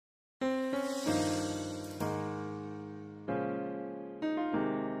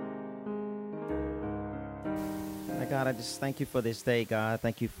God, I just thank you for this day, God.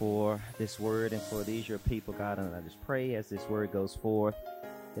 Thank you for this word and for these, your people, God. And I just pray as this word goes forth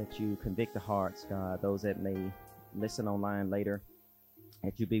that you convict the hearts, God, those that may listen online later,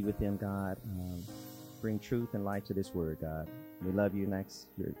 that you be with them, God. Bring truth and light to this word, God. We love you. Next,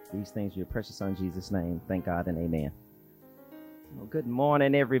 these things in your precious son, Jesus' name. Thank God and amen. Well, good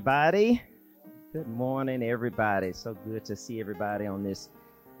morning, everybody. Good morning, everybody. So good to see everybody on this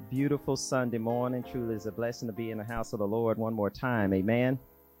beautiful Sunday morning. Truly is a blessing to be in the house of the Lord one more time. Amen.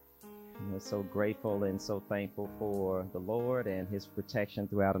 And we're so grateful and so thankful for the Lord and his protection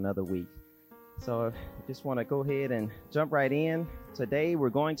throughout another week. So I just want to go ahead and jump right in. Today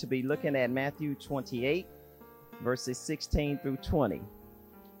we're going to be looking at Matthew 28, verses 16 through 20.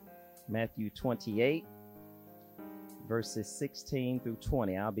 Matthew 28, verses 16 through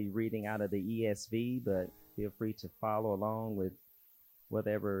 20. I'll be reading out of the ESV, but feel free to follow along with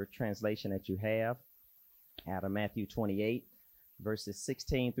whatever translation that you have out of Matthew 28, verses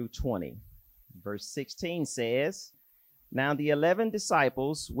 16 through 20. Verse 16 says, "Now the 11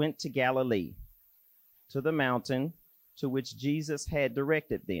 disciples went to Galilee, to the mountain to which Jesus had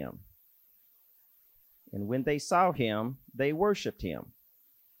directed them. And when they saw him, they worshiped him,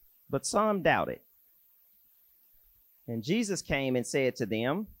 but some doubted. And Jesus came and said to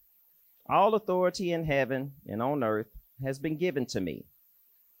them, 'All authority in heaven and on earth has been given to me.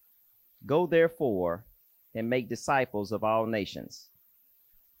 Go therefore and make disciples of all nations,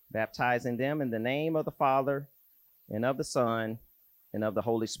 baptizing them in the name of the Father and of the Son and of the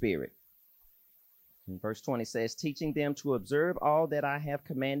Holy Spirit.'" And verse 20 says, "Teaching them to observe all that I have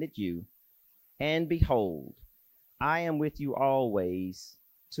commanded you. And behold, I am with you always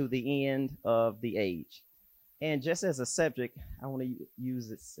to the end of the age." And just as a subject, I want to use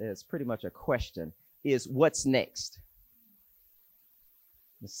this as pretty much a question, is what's next?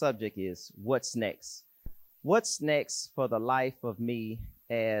 The subject is what's next? What's next for the life of me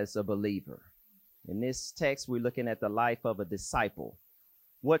as a believer? In this text, we're looking at the life of a disciple.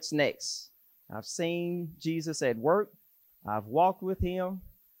 What's next? I've seen Jesus at work. I've walked with him.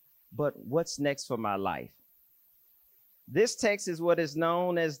 But what's next for my life? This text is what is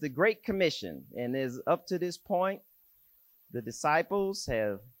known as the Great Commission. And is up to this point, the disciples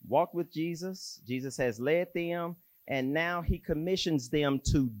have walked with Jesus. Jesus has led them. And now he commissions them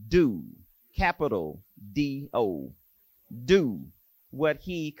to do, capital D-O, do what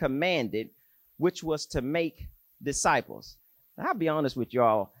he commanded, which was to make disciples. Now, I'll be honest with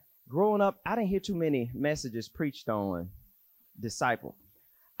y'all. Growing up, I didn't hear too many messages preached on disciple.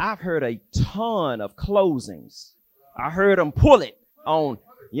 I've heard a ton of closings. I heard them pull it on,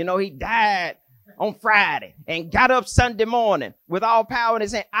 he died on Friday and got up Sunday morning with all power in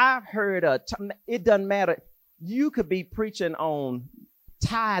his hand. I've heard it doesn't matter. You could be preaching on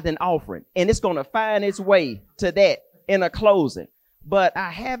tithe and offering, and it's going to find its way to that in a closing. But I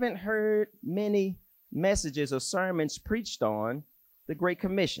haven't heard many messages or sermons preached on the Great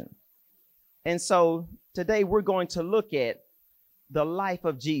Commission. And so today we're going to look at the life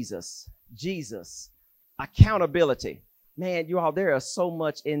of Jesus. Jesus, accountability. Man, you all, there are so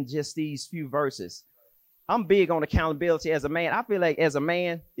much in just these few verses. I'm big on accountability as a man. I feel like as a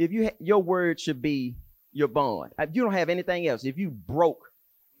man, if your word should be your bond. If you don't have anything else, if you broke,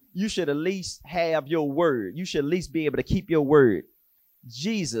 you should at least have your word. You should at least be able to keep your word.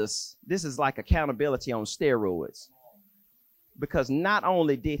 Jesus, this is like accountability on steroids. Because not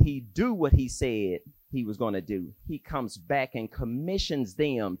only did he do what he said he was going to do, he comes back and commissions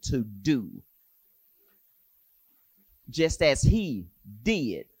them to do just as he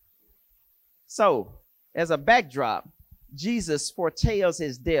did. So, as a backdrop, Jesus foretells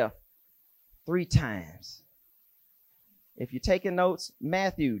his death 3 times. If you're taking notes,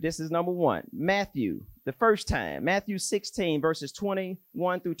 Matthew, this is number 1. Matthew, the first time, Matthew 16, verses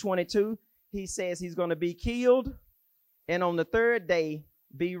 21 through 22, he says he's going to be killed and on the 3rd day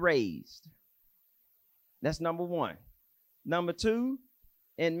be raised. That's number 1. Number 2,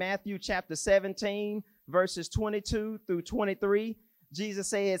 in Matthew chapter 17, verses 22 through 23, Jesus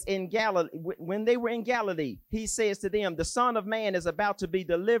says in Galilee, when they were in Galilee, he says to them, "The Son of Man is about to be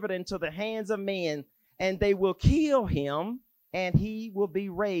delivered into the hands of men, and they will kill him, and he will be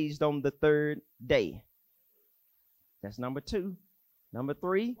raised on the 3rd day." That's number 2. Number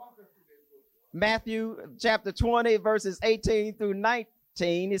 3, Matthew chapter 20, verses 18 through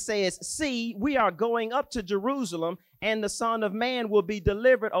 19, it says, "See, we are going up to Jerusalem, and the Son of Man will be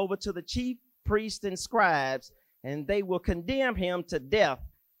delivered over to the chief priests and scribes, and they will condemn him to death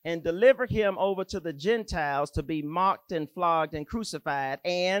and deliver him over to the Gentiles to be mocked and flogged and crucified,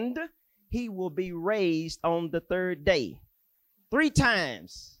 and he will be raised on the 3rd day." 3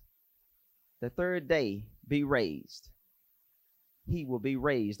 times. The 3rd day be raised. He will be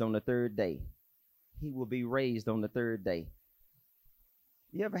raised on the third day. He will be raised on the third day.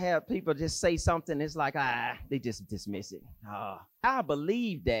 You ever have people just say something, it's like, they just dismiss it. I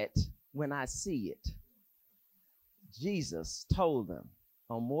believe that when I see it. Jesus told them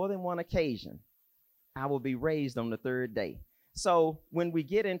on more than one occasion, I will be raised on the third day. So when we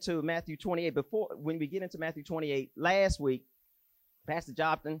get into Matthew 28, last week, Pastor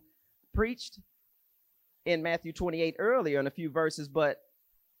Jopton preached in Matthew 28 earlier in a few verses, but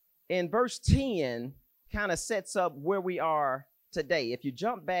in verse 10 kind of sets up where we are today. If you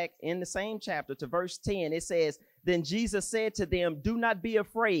jump back in the same chapter to verse 10, it says, then Jesus said to them, do not be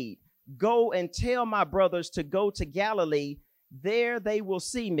afraid. Go and tell my brothers to go to Galilee. There they will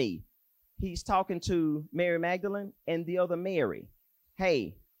see me. He's talking to Mary Magdalene and the other Mary.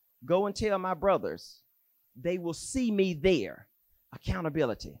 Hey, go and tell my brothers. They will see me there.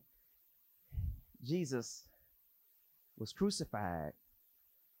 Accountability. Jesus was crucified.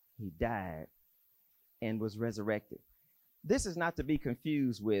 He died and was resurrected. This is not to be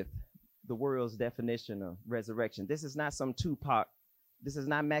confused with the world's definition of resurrection. This is not some Tupac. This is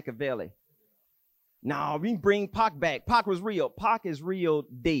not Machiavelli. No, we bring Pac back. Pac was real. Pac is real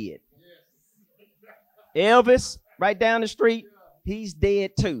dead. Elvis, right down the street, he's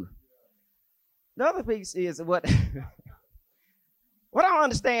dead too. The other piece is what what I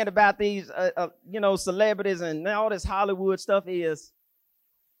understand about these, celebrities and all this Hollywood stuff is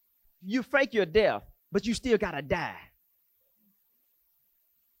you fake your death, but you still got to die.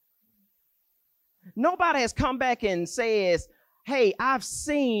 Nobody has come back and says, hey, I've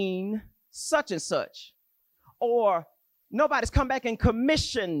seen such and such. Or nobody's come back and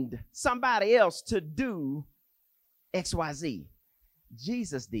commissioned somebody else to do XYZ.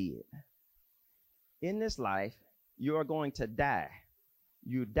 Jesus did. In this life, you are going to die.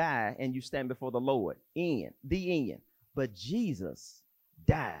 You die and you stand before the Lord. The end. But Jesus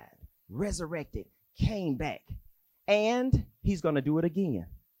died, resurrected, came back, and he's going to do it again.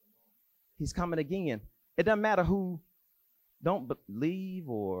 He's coming again. It doesn't matter who don't believe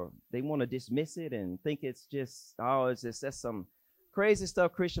or they want to dismiss it and think it's just, that's some crazy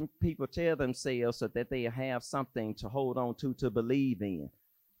stuff Christian people tell themselves so that they have something to hold on to believe in.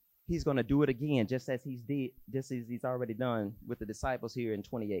 He's going to do it again, just as he's already done with the disciples here in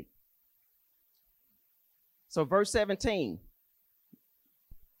 28. So verse 17,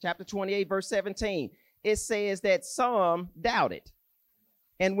 chapter 28, verse 17, it says that some doubted.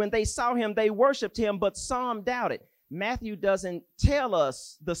 And when they saw him, they worshiped him, but some doubted. Matthew doesn't tell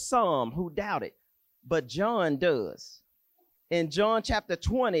us the some who doubted, but John does. In John chapter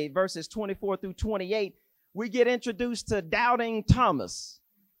 20, verses 24 through 28, we get introduced to doubting Thomas.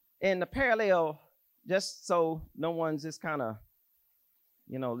 In the parallel, just so no one's just kind of,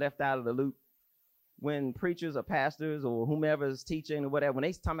 left out of the loop, when preachers or pastors or whomever is teaching or whatever, when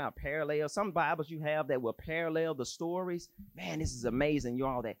they talk about parallel, some Bibles you have that will parallel the stories. Man, this is amazing. You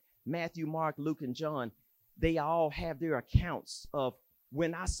all that Matthew, Mark, Luke, and John, they all have their accounts of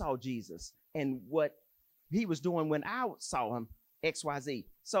when I saw Jesus and what he was doing when I saw him, XYZ.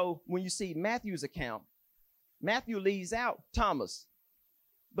 So when you see Matthew's account, Matthew leaves out Thomas,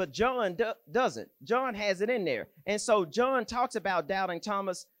 but John doesn't. John has it in there. And so John talks about doubting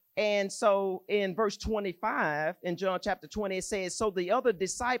Thomas. And so in verse 25 in John chapter 20, it says, so the other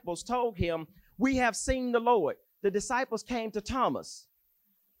disciples told him, we have seen the Lord. The disciples came to Thomas.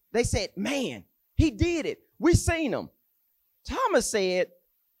 They said, man, he did it. We seen him. Thomas said,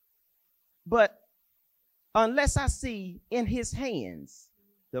 but unless I see in his hands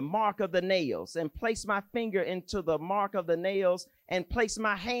the mark of the nails and place my finger into the mark of the nails and place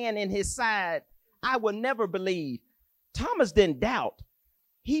my hand in his side, I will never believe. Thomas didn't doubt.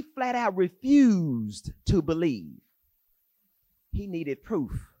 He flat out refused to believe. He needed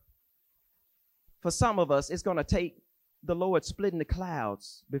proof. For some of us, it's going to take the Lord splitting the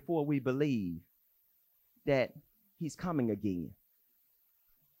clouds before we believe that he's coming again.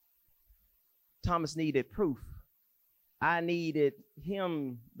 Thomas needed proof. I needed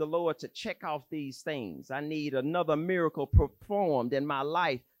the Lord, to check off these things. I need another miracle performed in my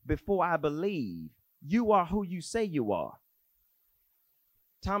life before I believe you are who you say you are.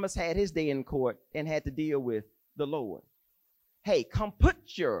 Thomas had his day in court and had to deal with the Lord. Hey, come put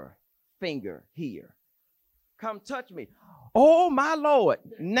your finger here. Come touch me. Oh, my Lord.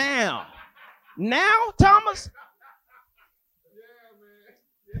 Now, Thomas?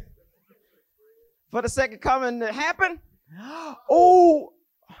 For the second coming to happen? Oh,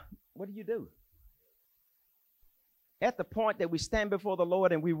 what do you do? At the point that we stand before the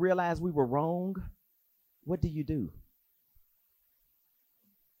Lord and we realize we were wrong, what do you do?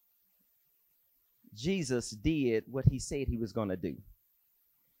 Jesus did what he said he was going to do.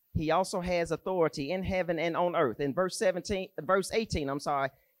 He also has authority in heaven and on earth. In verse 18,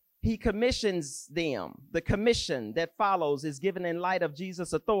 he commissions them. The commission that follows is given in light of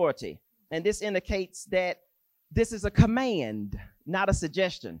Jesus' authority. And this indicates that this is a command, not a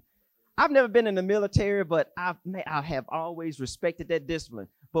suggestion. I've never been in the military, but I have always respected that discipline.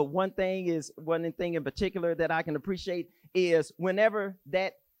 But one thing in particular that I can appreciate is whenever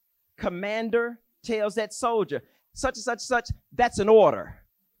that commander tells that soldier, such and such, that's an order.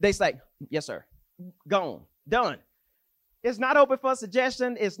 They say, yes, sir, gone, done. It's not open for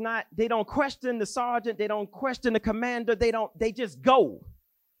suggestion. They don't question the sergeant. They don't question the commander. They just go.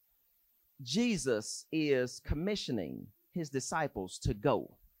 Jesus is commissioning his disciples to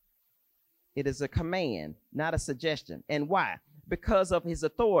go. It is a command, not a suggestion. And why? Because of his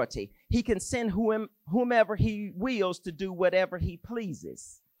authority. He can send whomever he wills to do whatever he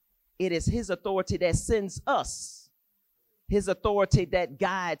pleases. It is his authority that sends us, his authority that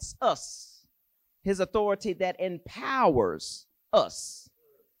guides us, his authority that empowers us.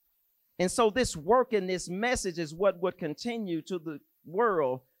 And so this work and this message is what would continue to the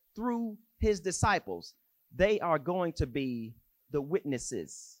world through his disciples. They are going to be the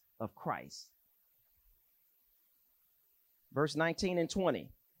witnesses of Christ. Verse 19 and 20,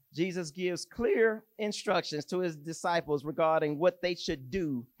 Jesus gives clear instructions to his disciples regarding what they should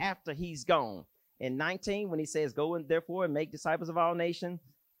do after he's gone. In 19, when he says, go and therefore and make disciples of all nations,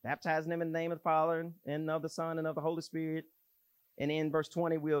 baptizing them in the name of the Father and of the Son and of the Holy Spirit. And in verse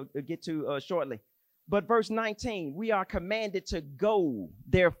 20, we'll get to shortly. But verse 19, we are commanded to go,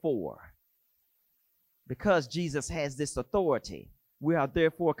 therefore. Because Jesus has this authority, we are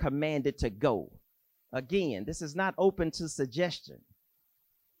therefore commanded to go. Again, this is not open to suggestion.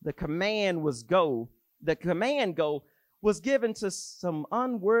 The command was go. The command go was given to some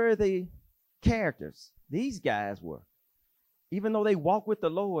unworthy characters. These guys were. Even though they walked with the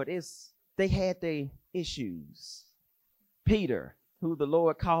Lord, they had their issues. Peter, who the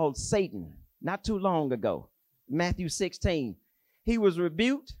Lord called Satan not too long ago, Matthew 16, he was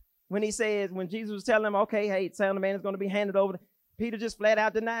rebuked when Jesus was telling him, okay, hey, Son of Man is going to be handed over. Peter just flat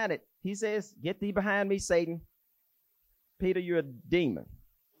out denied it. He says, get thee behind me, Satan. Peter, you're a demon.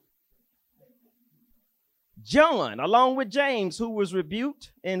 John, along with James, who was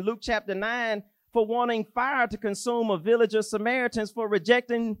rebuked in Luke chapter 9 for wanting fire to consume a village of Samaritans for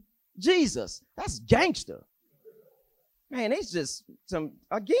rejecting Jesus. That's gangster. Man, it's just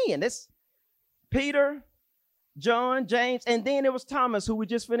it's Peter, John, James, and then it was Thomas, who we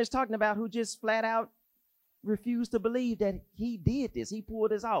just finished talking about, who just flat out refused to believe that he did this. He pulled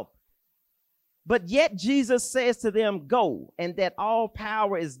this off. But yet Jesus says to them, go, and that all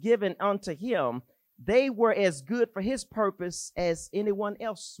power is given unto him. They were as good for his purpose as anyone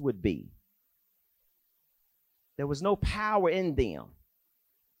else would be. There was no power in them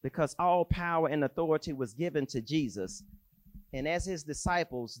because all power and authority was given to Jesus. And as his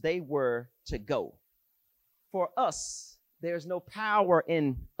disciples, they were to go. For us, there's no power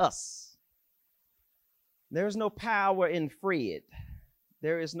in us. There's no power in Fred.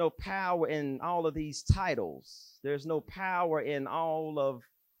 There is no power in all of these titles. There's no power in all of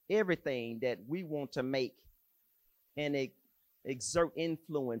everything that we want to make and exert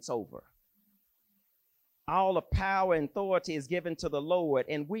influence over. All the power and authority is given to the Lord,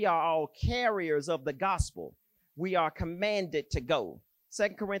 and we are all carriers of the gospel. We are commanded to go.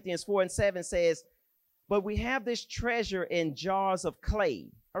 2 Corinthians 4:7 says, but we have this treasure in jars of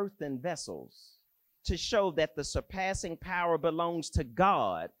clay, earthen vessels, to show that the surpassing power belongs to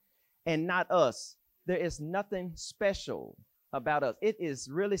God and not us. There is nothing special about us. It is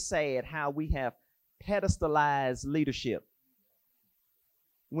really sad how we have pedestalized leadership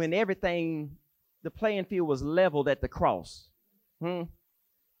when everything, the playing field was leveled at the cross.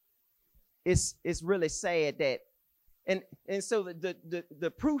 It's really sad that, and so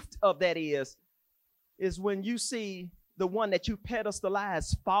the proof of that is when you see the one that you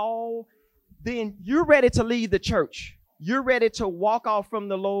pedestalize fall, then you're ready to leave the church. You're ready to walk off from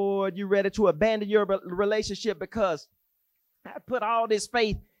the Lord. You're ready to abandon your relationship because I put all this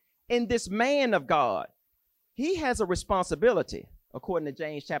faith in this man of God. He has a responsibility, according to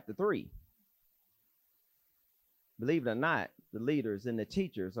James chapter 3. Believe it or not, the leaders and the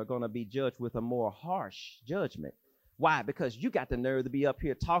teachers are going to be judged with a more harsh judgment. Why? Because you got the nerve to be up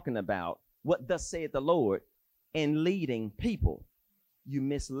here talking about what thus saith the Lord and leading people. You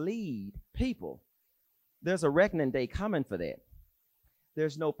mislead people. There's a reckoning day coming for that.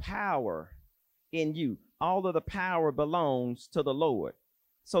 There's no power in you. All of the power belongs to the Lord.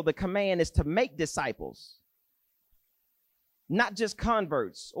 So the command is to make disciples. not just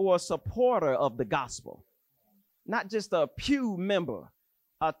converts or a supporter of the gospel, not just a pew member,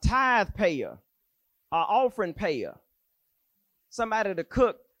 a tithe payer, an offering payer, somebody to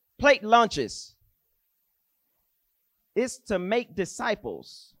cook plate lunches. It's to make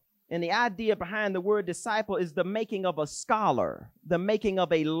disciples. And the idea behind the word disciple is the making of a scholar, the making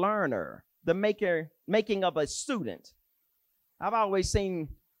of a learner, the making of a student. I've always seen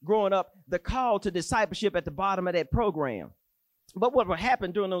growing up the call to discipleship at the bottom of that program. But what would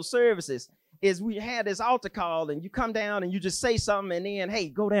happen during those services is we had this altar call, and you come down and you just say something, and then, hey,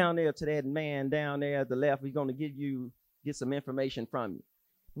 go down there to that man down there at the left. We're going to get some information from you.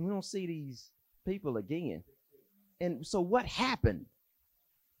 And we don't see these people again. And so what happened?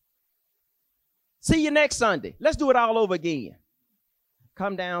 See you next Sunday. Let's do it all over again.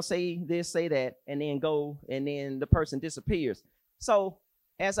 Come down, say this, say that, and then go, and then the person disappears. So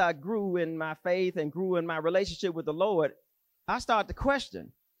as I grew in my faith and grew in my relationship with the Lord, I started to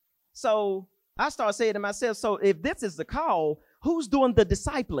question. So I started saying to myself, so if this is the call, who's doing the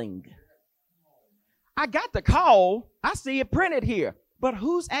discipling? I got the call. I see it printed here. But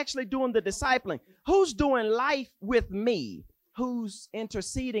who's actually doing the discipling? Who's doing life with me? Who's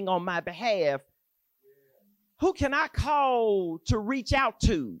interceding on my behalf? Who can I call to reach out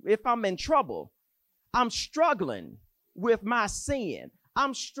to if I'm in trouble? I'm struggling with my sin.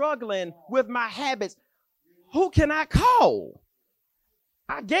 I'm struggling with my habits. Who can I call?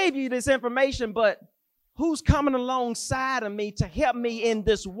 I gave you this information, but who's coming alongside of me to help me in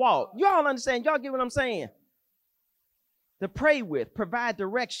this walk? Y'all understand? Y'all get what I'm saying? To pray with, provide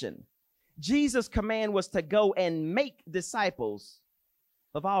direction. Jesus' command was to go and make disciples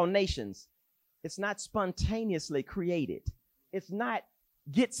of all nations. It's not spontaneously created. It's not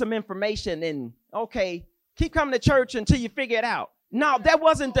get some information and, okay, keep coming to church until you figure it out. No, that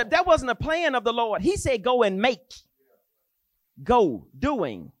wasn't a plan of the Lord. He said go and make. Go,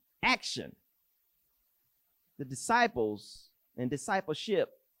 doing, action. The disciples and discipleship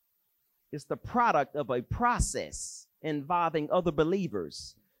is the product of a process involving other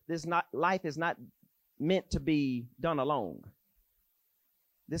believers. Life is not meant to be done alone.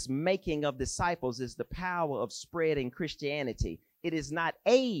 This making of disciples is the power of spreading Christianity. It is not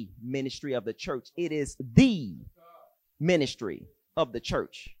a ministry of the church. It is the ministry of the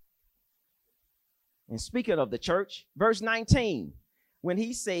church. And speaking of the church, verse 19, when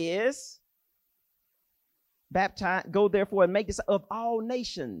he says, baptize, go therefore and make disciples of all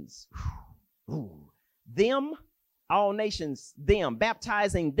nations. Them, all nations, them,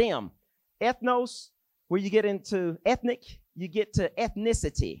 baptizing them. Ethnos, where you get into ethnic, you get to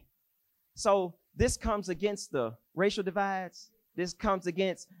ethnicity. So this comes against the racial divides. This comes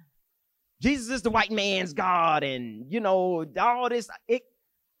against Jesus is the white man's God, and, all this. It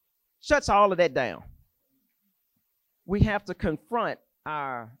shuts all of that down. We have to confront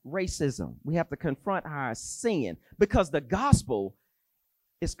our racism. We have to confront our sin, because the gospel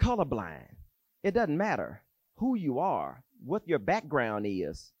is colorblind. It doesn't matter who you are, what your background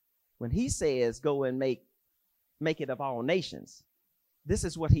is. When he says go and make it of all nations, this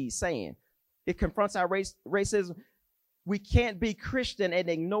is what he's saying. It confronts our racism. We can't be Christian and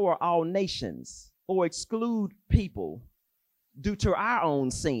ignore all nations or exclude people due to our own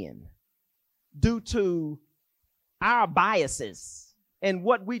sin, due to our biases and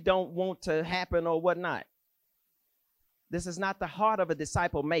what we don't want to happen or whatnot. This is not the heart of a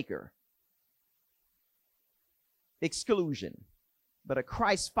disciple maker. Exclusion. But a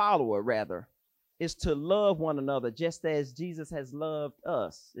Christ follower, rather, is to love one another just as Jesus has loved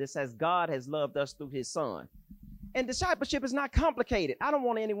us. It's as God has loved us through his son. And discipleship is not complicated. I don't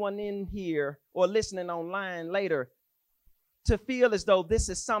want anyone in here or listening online later to feel as though this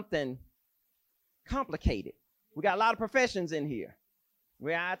is something complicated. We got a lot of professions in here.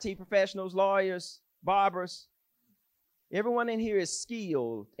 We're IT professionals, lawyers, barbers. Everyone in here is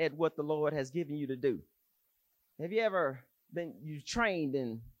skilled at what the Lord has given you to do. Have you ever you trained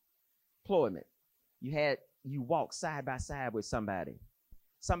in employment? You walked side by side with somebody.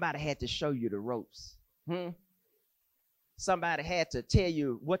 Somebody had to show you the ropes. Somebody had to tell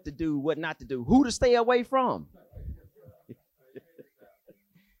you what to do, what not to do, who to stay away from.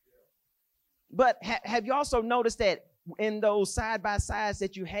 But have you also noticed that in those side-by-sides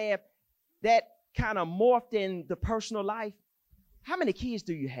that you have, that kind of morphed in the personal life? How many kids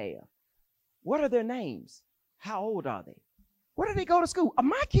do you have? What are their names? How old are they? Where do they go to school?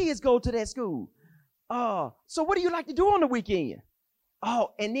 My kids go to that school. So what do you like to do on the weekend?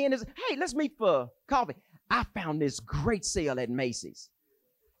 And then it's, hey, let's meet for coffee. I found this great sale at Macy's.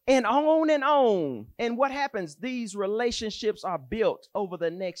 And on and on. And what happens? These relationships are built over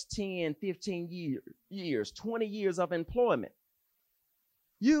the next 10, 15 years, 20 years of employment.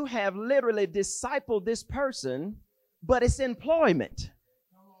 You have literally discipled this person, but it's employment.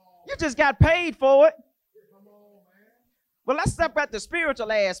 You just got paid for it. Well, let's step at the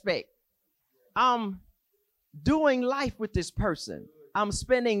spiritual aspect. I'm doing life with this person. I'm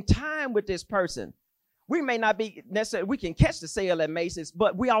spending time with this person. We may not be necessarily, we can catch the sale at Macy's,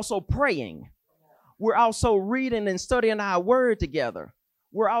 but we're also praying. We're also reading and studying our word together.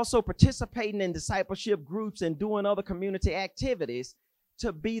 We're also participating in discipleship groups and doing other community activities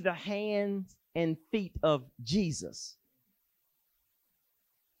to be the hands and feet of Jesus.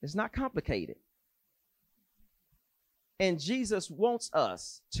 It's not complicated. And Jesus wants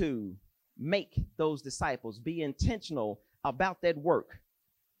us to make those disciples, be intentional about that work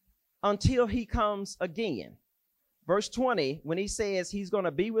until he comes again. Verse 20, when he says he's going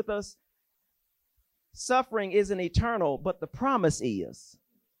to be with us, suffering isn't eternal, but the promise is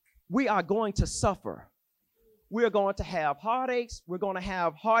we are going to suffer. We're going to have heartaches. We're going to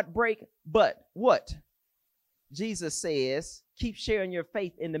have heartbreak. But what? Jesus says, keep sharing your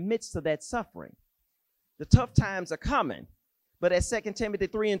faith in the midst of that suffering. The tough times are coming. But as 2 Timothy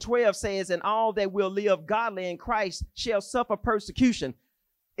 3:12 says, and all that will live godly in Christ shall suffer persecution.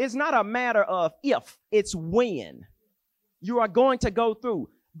 It's not a matter of if, it's when. You are going to go through.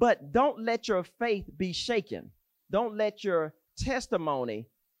 But don't let your faith be shaken. Don't let your testimony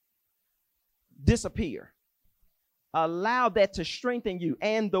disappear. Allow that to strengthen you.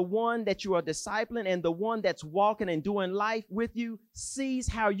 And the one that you are discipling and the one that's walking and doing life with you sees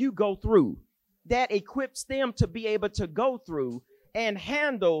how you go through. That equips them to be able to go through and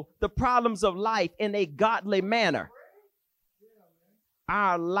handle the problems of life in a godly manner.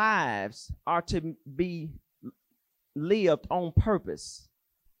 Our lives are to be lived on purpose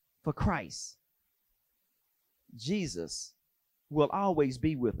for Christ. Jesus will always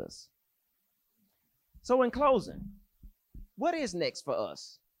be with us. So in closing, what is next for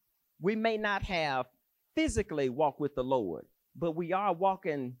us? We may not have physically walked with the Lord, but we are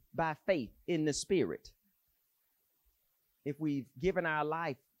walking by faith in the Spirit. If we've given our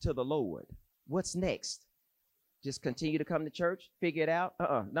life to the Lord, what's next? Just continue to come to church, figure it out?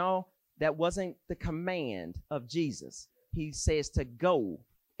 No, that wasn't the command of Jesus. He says to go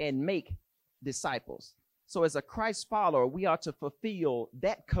and make disciples. So as a Christ follower, we are to fulfill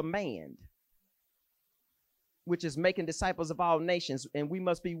that command, which is making disciples of all nations. And we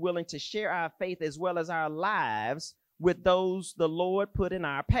must be willing to share our faith as well as our lives with those the Lord put in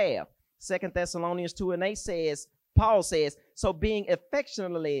our path. 2 Thessalonians 2:8 says, Paul says, so being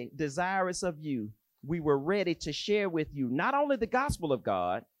affectionately desirous of you, we were ready to share with you not only the gospel of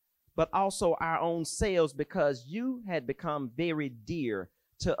God, but also our own selves, because you had become very dear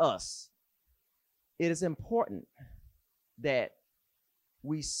to us. It is important that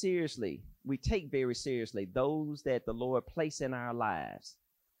we take very seriously those that the Lord placed in our lives.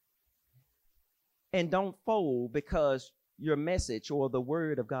 And don't fold because your message or the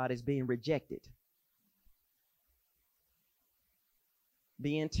word of God is being rejected.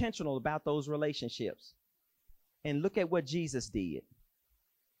 Be intentional about those relationships. And look at what Jesus did.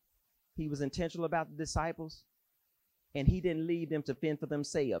 He was intentional about the disciples, and he didn't leave them to fend for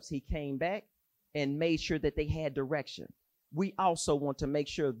themselves. He came back and made sure that they had direction. We also want to make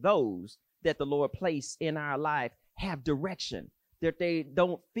sure those that the Lord placed in our life have direction, that they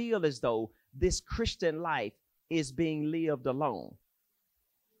don't feel as though this Christian life is being lived alone.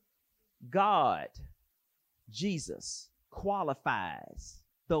 God, Jesus, qualifies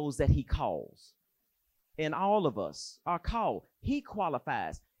those that he calls. And all of us are called. He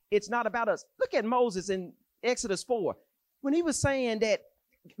qualifies. It's not about us. Look at Moses in Exodus 4. When he was saying that,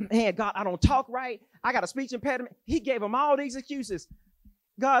 man, God, I don't talk right. I got a speech impediment. He gave him all these excuses.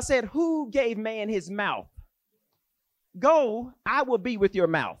 God said, who gave man his mouth? Go, I will be with your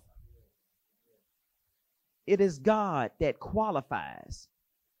mouth. It is God that qualifies.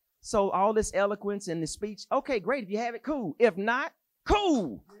 So all this eloquence and the speech, okay, great. If you have it, cool. If not,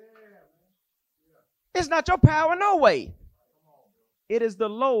 cool. It's not your power, no way. It is the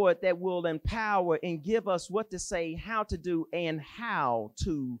Lord that will empower and give us what to say, how to do, and how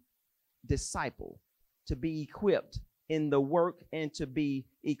to disciple, to be equipped in the work and to be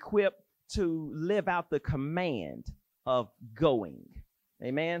equipped to live out the command of going.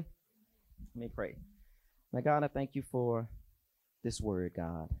 Amen. Let me pray. Now, God, I thank you for this word,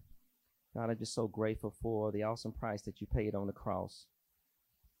 God. God, I'm just so grateful for the awesome price that you paid on the cross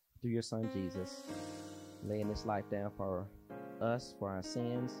through your son, Jesus, laying his life down for us, for our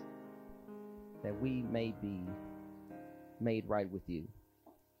sins, that we may be made right with you.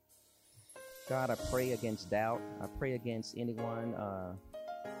 God, I pray against doubt. I pray against anyone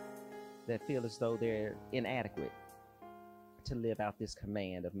that feel as though they're inadequate. to live out this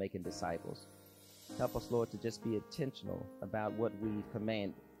command of making disciples. Help us, Lord, to just be intentional about what we've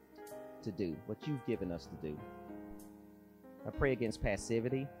commanded to do, what you've given us to do. I pray against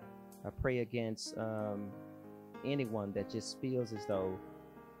passivity. I pray against anyone that just feels as though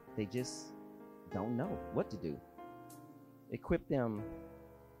they just don't know what to do. Equip them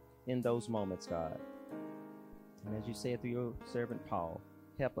in those moments, God. And as you said through your servant Paul,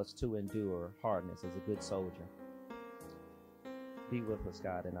 help us to endure hardness as a good soldier. Be with us,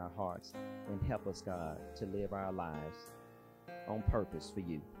 God, in our hearts, and help us, God, to live our lives on purpose for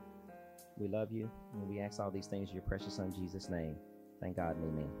you. We love you, and we ask all these things in your precious Son, Jesus' name. Thank God and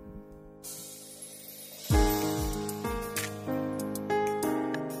amen.